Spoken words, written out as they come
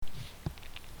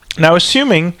Now,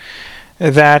 assuming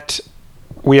that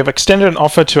we have extended an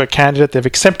offer to a candidate, they've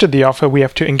accepted the offer, we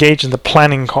have to engage in the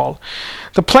planning call.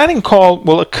 The planning call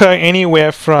will occur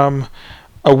anywhere from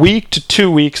a week to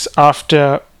 2 weeks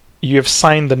after you have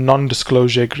signed the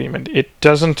non-disclosure agreement. It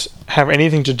doesn't have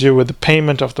anything to do with the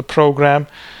payment of the program.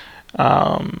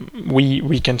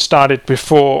 We can start it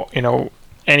before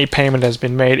any payment has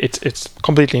been made. It's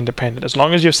completely independent. As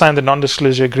long as you've signed the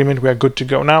non-disclosure agreement, we're good to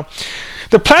go. Now,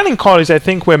 the planning call is, I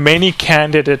think, where many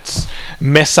candidates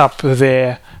mess up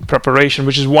their preparation,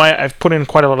 which is why I've put in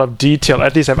quite a lot of detail.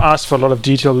 At least I've asked for a lot of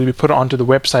detail to be put onto the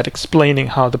website explaining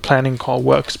how the planning call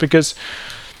works, because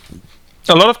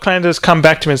a lot of candidates come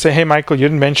back to me and say, hey, Michael, you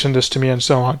didn't mention this to me and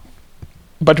so on.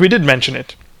 But we did mention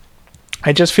it.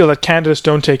 I just feel that candidates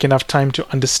don't take enough time to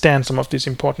understand some of these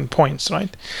important points,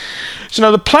 right? So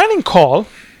now the planning call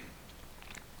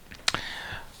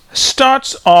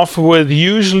starts off with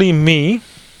usually me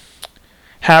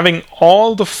having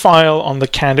all the file on the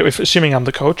candidate, if assuming I'm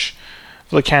the coach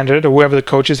for the candidate or whoever the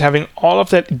coach is, having all of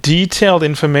that detailed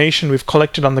information we've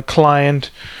collected on the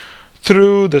client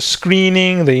through the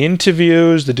screening, the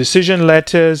interviews, the decision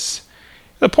letters.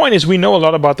 The point is we know a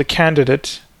lot about the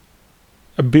candidate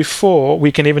before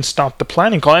we can even start the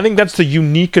planning call. I think that's the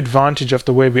unique advantage of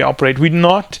the way we operate. We're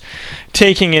not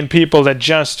taking in people that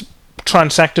just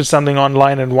transacted something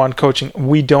online and want coaching.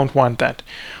 We don't want that.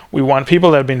 We want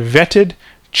people that have been vetted,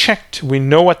 checked. We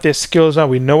know what their skills are.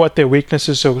 We know what their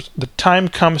weaknesses. So the time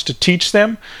comes to teach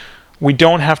them, we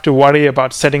don't have to worry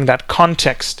about setting that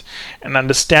context and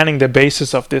understanding the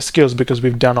basis of their skills because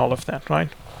we've done all of that, right?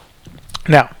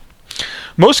 Now,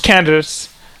 most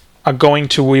candidates are going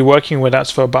to be working with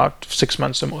us for about 6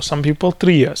 months or more. Some people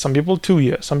 3 years, some people 2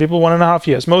 years, some people 1.5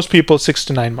 years. Most people 6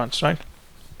 to 9 months, right?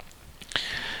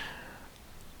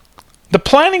 The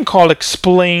planning call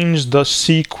explains the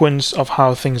sequence of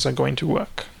how things are going to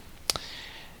work.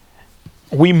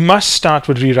 We must start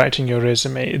with rewriting your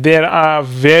resume. There are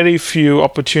very few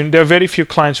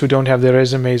clients who don't have their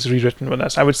resumes rewritten with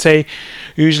us. I would say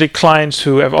usually clients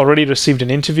who have already received an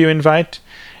interview invite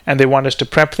and they want us to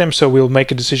prep them, so we'll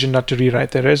make a decision not to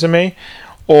rewrite their resume.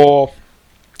 Or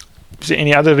is there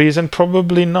any other reason?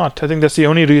 Probably not. I think that's the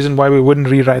only reason why we wouldn't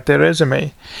rewrite their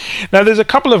resume. Now, there's a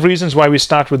couple of reasons why we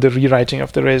start with the rewriting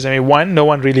of the resume. One, no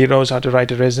one really knows how to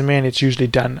write a resume, and it's usually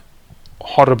done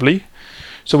horribly.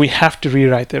 So we have to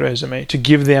rewrite their resume to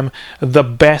give them the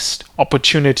best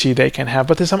opportunity they can have.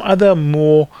 But there's some other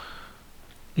more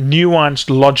nuanced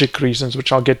logic reasons,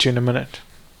 which I'll get to in a minute.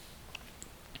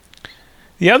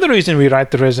 The other reason we write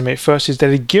the resume first is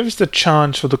that it gives the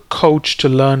chance for the coach to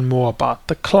learn more about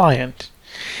the client.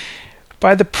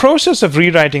 By the process of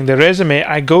rewriting the resume,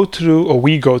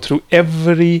 we go through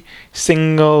every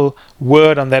single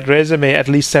word on that resume at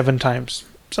least 7 times,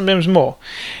 sometimes more.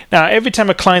 Now, every time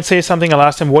a client says something, I'll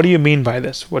ask them, what do you mean by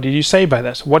this? What did you say by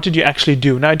this? What did you actually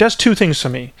do? Now, it does 2 things for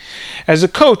me. As a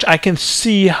coach, I can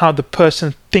see how the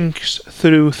person thinks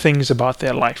through things about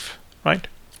their life, right?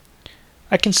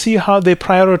 I can see how they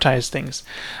prioritize things.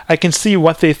 I can see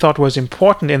what they thought was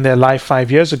important in their life 5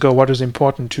 years ago, what was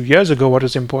important 2 years ago, what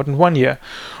was important 1 year.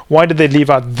 Why did they leave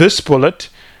out this bullet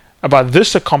about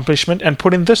this accomplishment and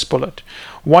put in this bullet?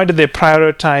 Why did they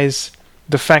prioritize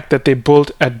the fact that they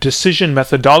built a decision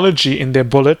methodology in their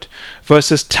bullet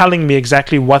versus telling me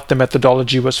exactly what the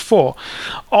methodology was for?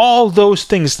 All those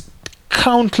things,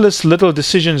 countless little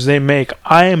decisions they make,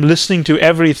 I am listening to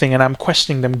everything and I'm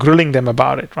questioning them, grilling them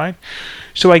about it, right?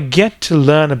 So I get to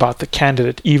learn about the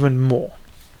candidate even more.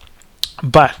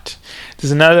 But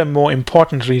there's another more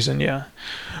important reason here.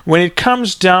 When it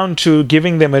comes down to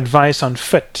giving them advice on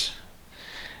fit,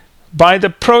 by the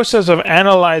process of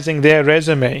analyzing their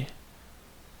resume,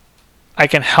 I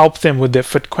can help them with their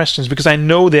fit questions because I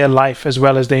know their life as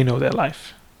well as they know their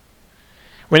life.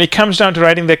 When it comes down to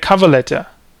writing their cover letter,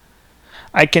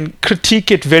 I can critique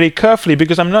it very carefully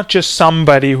because I'm not just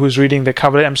somebody who's reading the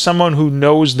cover. I'm someone who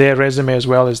knows their resume as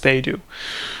well as they do.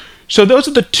 So those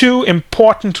are the 2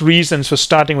 important reasons for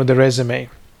starting with the resume.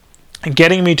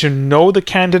 Getting me to know the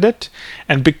candidate,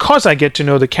 and because I get to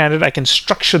know the candidate, I can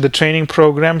structure the training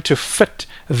program to fit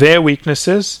their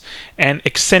weaknesses and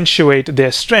accentuate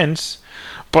their strengths,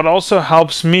 but also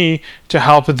helps me to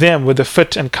help them with the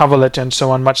fit and cover letter and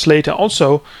so on much later.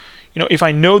 Also, if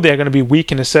I know they're going to be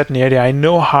weak in a certain area, I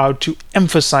know how to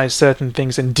emphasize certain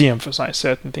things and de-emphasize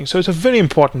certain things. So it's a very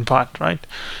important part, right?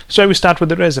 So we start with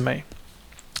the resume.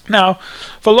 Now,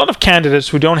 for a lot of candidates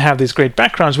who don't have these great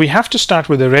backgrounds, we have to start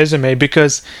with the resume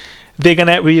because they're going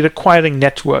to be requiring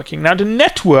networking. Now, to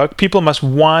network, people must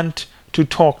want to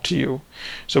talk to you.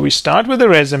 So we start with the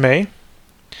resume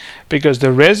because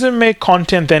the resume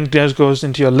content then goes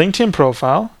into your LinkedIn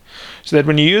profile. So that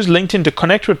when you use LinkedIn to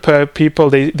connect with people,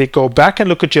 they go back and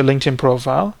look at your LinkedIn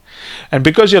profile. And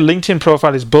because your LinkedIn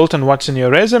profile is built on what's in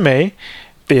your resume,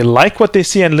 they like what they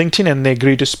see on LinkedIn and they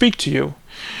agree to speak to you.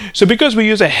 So because we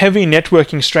use a heavy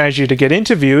networking strategy to get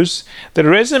interviews, the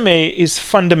resume is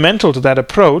fundamental to that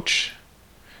approach.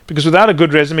 Because without a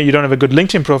good resume, you don't have a good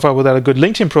LinkedIn profile. Without a good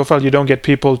LinkedIn profile, you don't get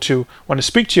people to want to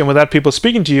speak to you. And without people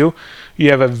speaking to you, you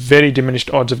have a very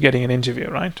diminished odds of getting an interview,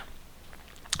 right?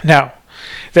 Now,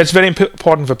 that's very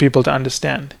important for people to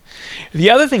understand. The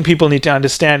other thing people need to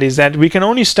understand is that we can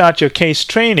only start your case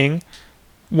training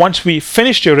once we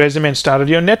finished your resume and started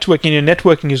your networking. Your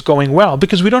networking is going well,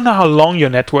 because we don't know how long your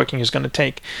networking is going to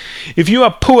take. If you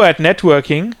are poor at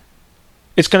networking,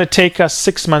 it's going to take us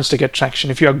 6 months to get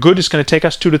traction. If you are good, it's going to take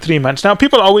us 2 to 3 months. Now,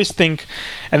 people always think,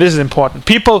 and this is important,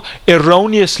 people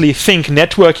erroneously think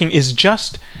networking is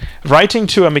just writing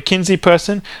to a McKinsey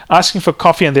person, asking for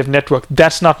coffee, and they've networked.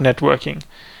 That's not networking.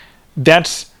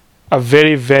 That's a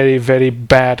very, very, very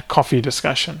bad coffee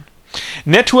discussion.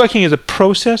 Networking is a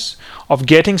process of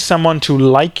getting someone to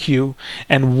like you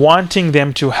and wanting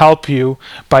them to help you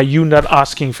by you not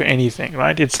asking for anything,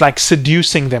 right? It's like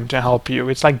seducing them to help you.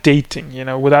 It's like dating,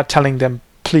 without telling them,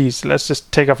 please, let's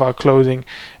just take off our clothing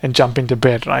and jump into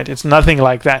bed, right? It's nothing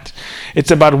like that.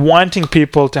 It's about wanting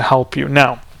people to help you.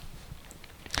 Now,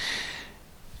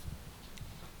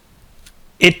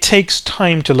 it takes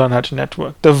time to learn how to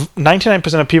network. The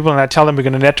 99% of people, when I tell them we're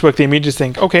going to network, they immediately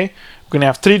think, okay, we're going to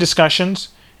have 3 discussions,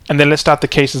 and then let's start the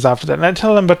cases after that. And I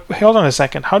tell them, but hold on a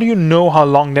second. How do you know how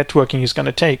long networking is going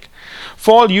to take?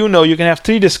 For all you know, you can have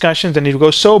 3 discussions, and it will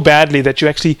go so badly that you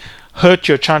actually hurt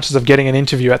your chances of getting an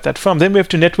interview at that firm. Then we have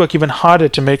to network even harder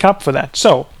to make up for that.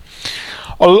 So,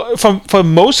 for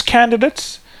most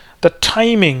candidates, the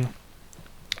timing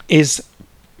is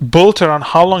built around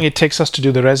how long it takes us to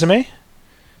do the resume.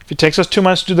 If it takes us 2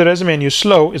 months to do the resume and you're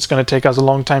slow, it's going to take us a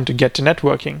long time to get to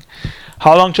networking.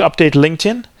 How long to update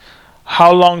LinkedIn,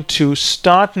 how long to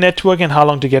start networking, and how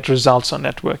long to get results on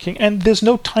networking. And there's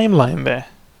no timeline there,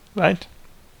 right?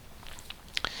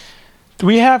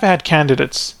 We have had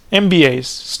candidates, MBAs,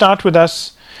 start with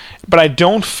us, but I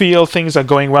don't feel things are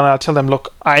going well. I'll tell them,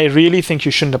 look, I really think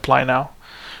you shouldn't apply now.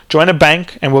 Join a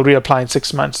bank and we'll reapply in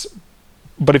 6 months.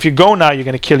 But if you go now, you're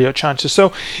going to kill your chances.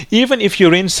 So even if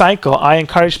you're in cycle, I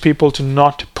encourage people to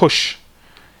not push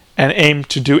and aim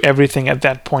to do everything at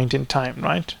that point in time,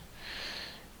 right?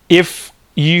 If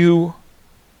you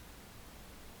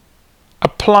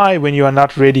apply when you are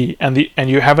not ready and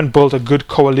you haven't built a good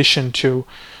coalition to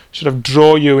sort of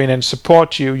draw you in and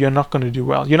support you, you're not going to do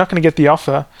well. You're not going to get the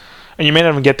offer, and you may not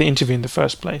even get the interview in the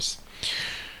first place.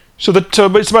 So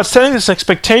it's about setting this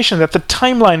expectation that the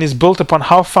timeline is built upon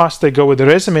how fast they go with the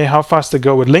resume, how fast they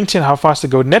go with LinkedIn, how fast they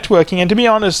go with networking. And to be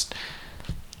honest,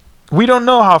 we don't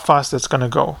know how fast that's going to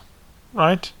go,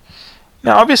 right?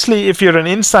 Now, obviously, if you're an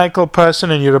in-cycle person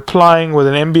and you're applying with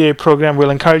an MBA program, we'll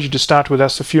encourage you to start with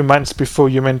us a few months before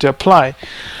you're meant to apply.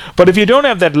 But if you don't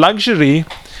have that luxury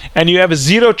and you have a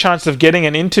 0 chance of getting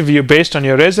an interview based on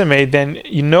your resume, then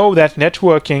you know that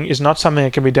networking is not something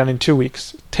that can be done in 2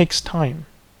 weeks. It takes time.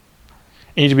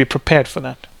 You need to be prepared for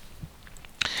that.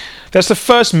 That's the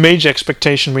first major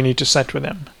expectation we need to set with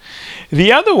them.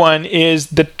 The other one is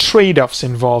the trade-offs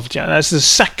involved here. That's the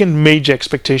second major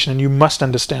expectation, and you must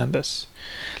understand this.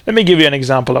 Let me give you an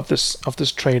example of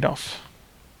this trade-off.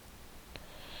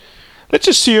 Let's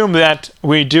assume that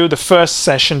we do the first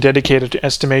session dedicated to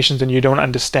estimations and you don't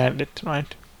understand it,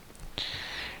 right?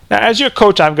 Now, as your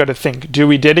coach, I've got to think, do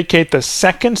we dedicate the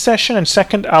second session and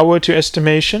second hour to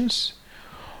estimations?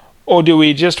 Or do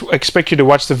we just expect you to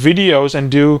watch the videos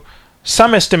and do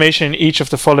some estimation in each of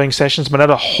the following sessions, but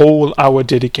not a whole hour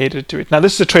dedicated to it? Now,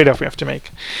 this is a trade-off we have to make.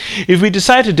 If we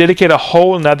decide to dedicate a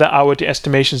whole another hour to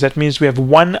estimations, that means we have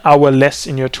 1 hour less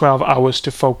in your 12 hours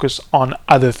to focus on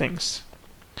other things.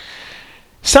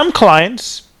 Some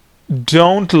clients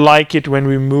don't like it when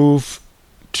we move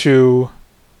to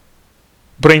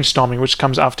brainstorming, which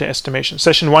comes after estimation.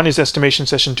 Session 1 is estimation,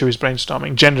 session 2 is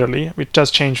brainstorming. Generally, it does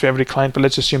change for every client, but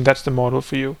let's assume that's the model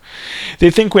for you.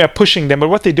 They think we are pushing them, but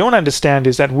what they don't understand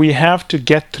is that we have to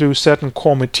get through certain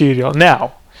core material.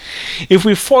 Now, if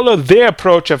we follow their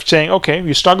approach of saying, okay,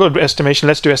 you struggled with estimation,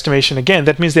 let's do estimation again,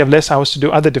 that means they have less hours to do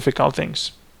other difficult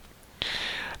things.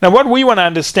 Now, what we want to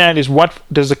understand is, what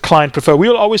does the client prefer? We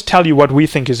will always tell you what we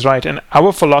think is right. And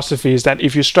our philosophy is that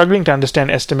if you're struggling to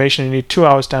understand estimation, you need 2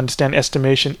 hours to understand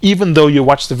estimation. Even though you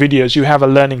watch the videos, you have a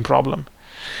learning problem.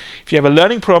 If you have a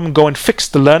learning problem, go and fix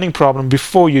the learning problem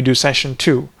before you do session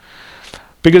 2.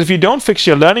 Because if you don't fix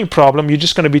your learning problem, you're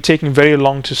just going to be taking very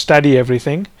long to study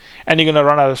everything, and you're going to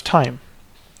run out of time.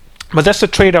 But that's the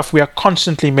trade-off we are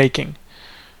constantly making.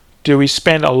 Do we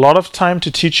spend a lot of time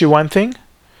to teach you one thing?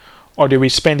 Or do we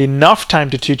spend enough time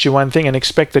to teach you one thing and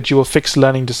expect that you will fix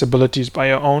learning disabilities by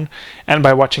your own and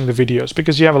by watching the videos?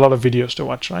 Because you have a lot of videos to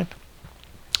watch, right?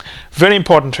 Very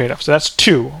important trade-off. So that's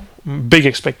 2, big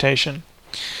expectation.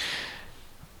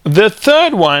 The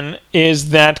third one is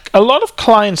that a lot of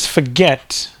clients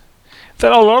forget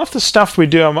that a lot of the stuff we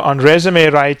do on resume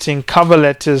writing, cover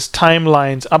letters,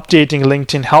 timelines, updating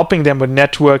LinkedIn, helping them with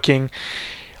networking.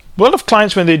 A lot of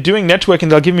clients, when they're doing networking,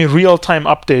 they'll give me real-time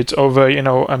updates over,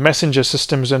 messenger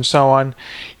systems and so on,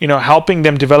 helping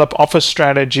them develop offer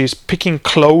strategies, picking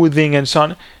clothing and so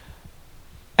on.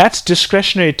 That's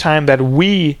discretionary time that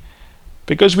we,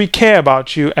 because we care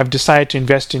about you, have decided to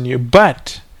invest in you.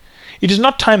 But it is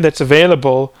not time that's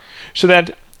available, so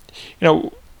that,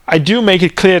 I do make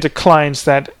it clear to clients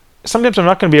that sometimes I'm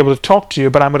not going to be able to talk to you,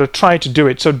 but I'm going to try to do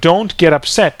it. So don't get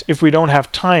upset if we don't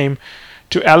have time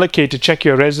to allocate to check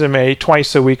your resume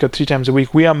twice a week or 3 times a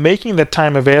week. We are making that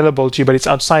time available to you, but it's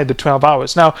outside the 12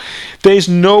 hours. Now, there is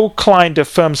no client of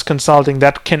Firms Consulting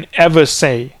that can ever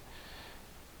say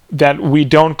that we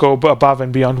don't go above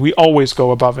and beyond. We always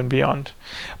go above and beyond.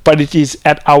 But it is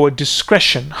at our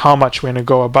discretion how much we're going to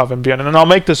go above and beyond. And I'll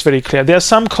make this very clear. There are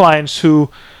some clients who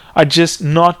are just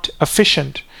not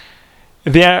efficient.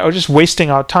 They are just wasting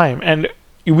our time. And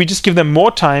we just give them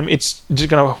more time, it's just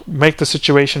going to make the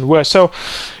situation worse. So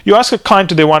you ask a client,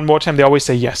 do they want more time? They always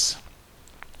say yes.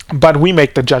 But we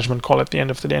make the judgment call at the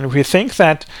end of the day. And if we think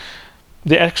that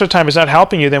the extra time is not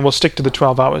helping you, then we'll stick to the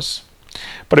 12 hours.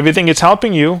 But if we think it's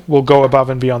helping you, we'll go above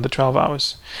and beyond the 12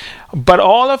 hours. But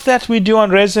all of that we do on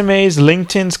resumes,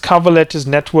 LinkedIn's, cover letters,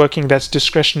 networking, that's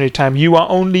discretionary time. You are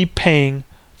only paying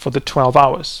for the 12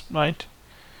 hours, right?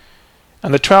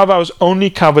 And the 12 hours only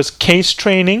covers case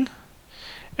training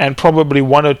and probably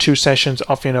 1 or 2 sessions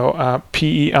of,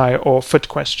 PEI or fit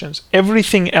questions.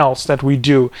 Everything else that we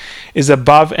do is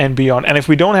above and beyond. And if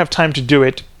we don't have time to do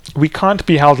it, we can't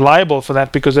be held liable for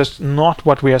that, because that's not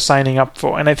what we are signing up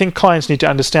for. And I think clients need to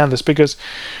understand this, because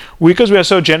we are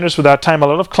so generous with our time, a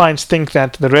lot of clients think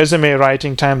that the resume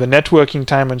writing time, the networking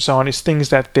time and so on is things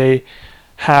that they're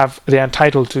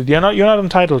entitled to. You're not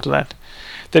entitled to that.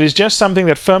 That is just something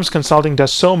that Firms Consulting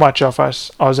does so much of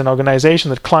us as an organization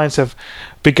that clients have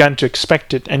begun to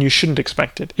expect it, and you shouldn't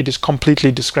expect it. It is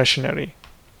completely discretionary.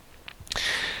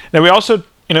 Now, we also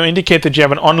indicate that you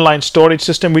have an online storage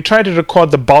system. We try to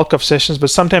record the bulk of sessions, but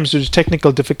sometimes due to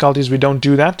technical difficulties, we don't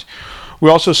do that. We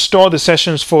also store the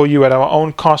sessions for you at our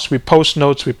own cost. We post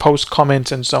notes, we post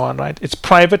comments, and so on, right? It's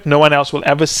private. No one else will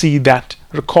ever see that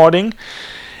recording.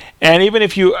 And even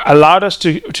if you allowed us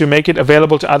to make it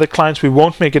available to other clients, we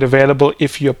won't make it available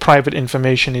if your private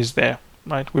information is there,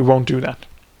 right? We won't do that.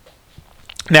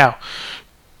 Now,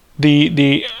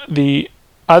 the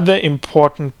other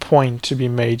important point to be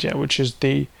made here, which is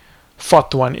the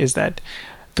 4th one, is that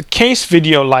the case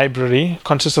video library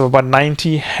consists of about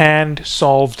 90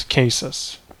 hand-solved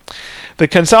cases. The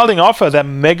consulting offer, that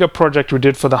mega project we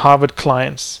did for the Harvard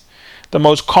clients, the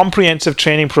most comprehensive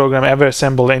training program ever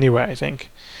assembled anywhere, I think.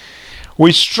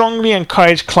 We strongly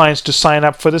encourage clients to sign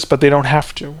up for this, but they don't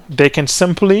have to. They can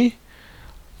simply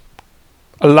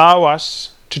allow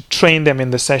us to train them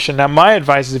in the session. Now, my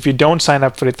advice is if you don't sign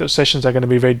up for it, those sessions are going to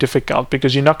be very difficult,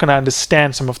 because you're not going to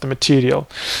understand some of the material.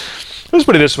 Let's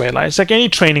put it this way, it's like any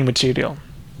training material.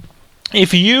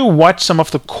 If you watch some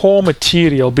of the core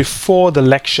material before the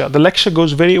lecture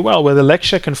goes very well, where the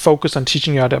lecture can focus on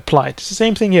teaching you how to apply it. It's the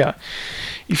same thing here.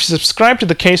 If you subscribe to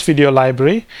the case video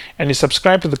library and you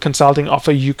subscribe to the consulting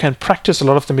offer, you can practice a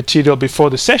lot of the material before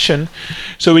the session,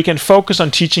 so we can focus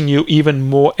on teaching you even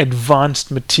more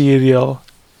advanced material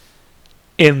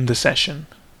in the session.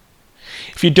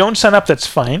 If you don't sign up, that's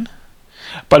fine.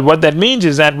 But what that means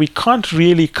is that we can't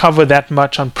really cover that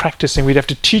much on practicing. We'd have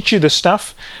to teach you the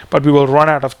stuff, but we will run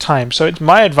out of time. So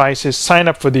my advice is sign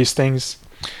up for these things.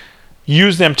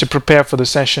 Use them to prepare for the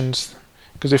sessions,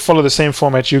 because they follow the same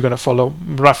format you're going to follow,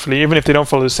 roughly. Even if they don't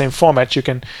follow the same format, you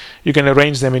can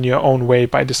arrange them in your own way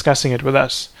by discussing it with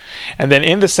us. And then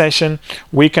in the session,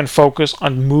 we can focus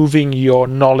on moving your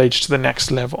knowledge to the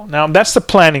next level. Now, that's the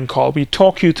planning call. We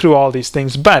talk you through all these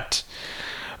things, but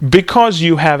because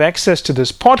you have access to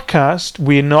this podcast,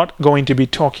 we're not going to be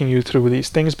talking you through these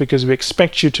things, because we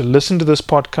expect you to listen to this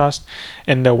podcast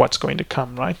and know what's going to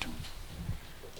come, right?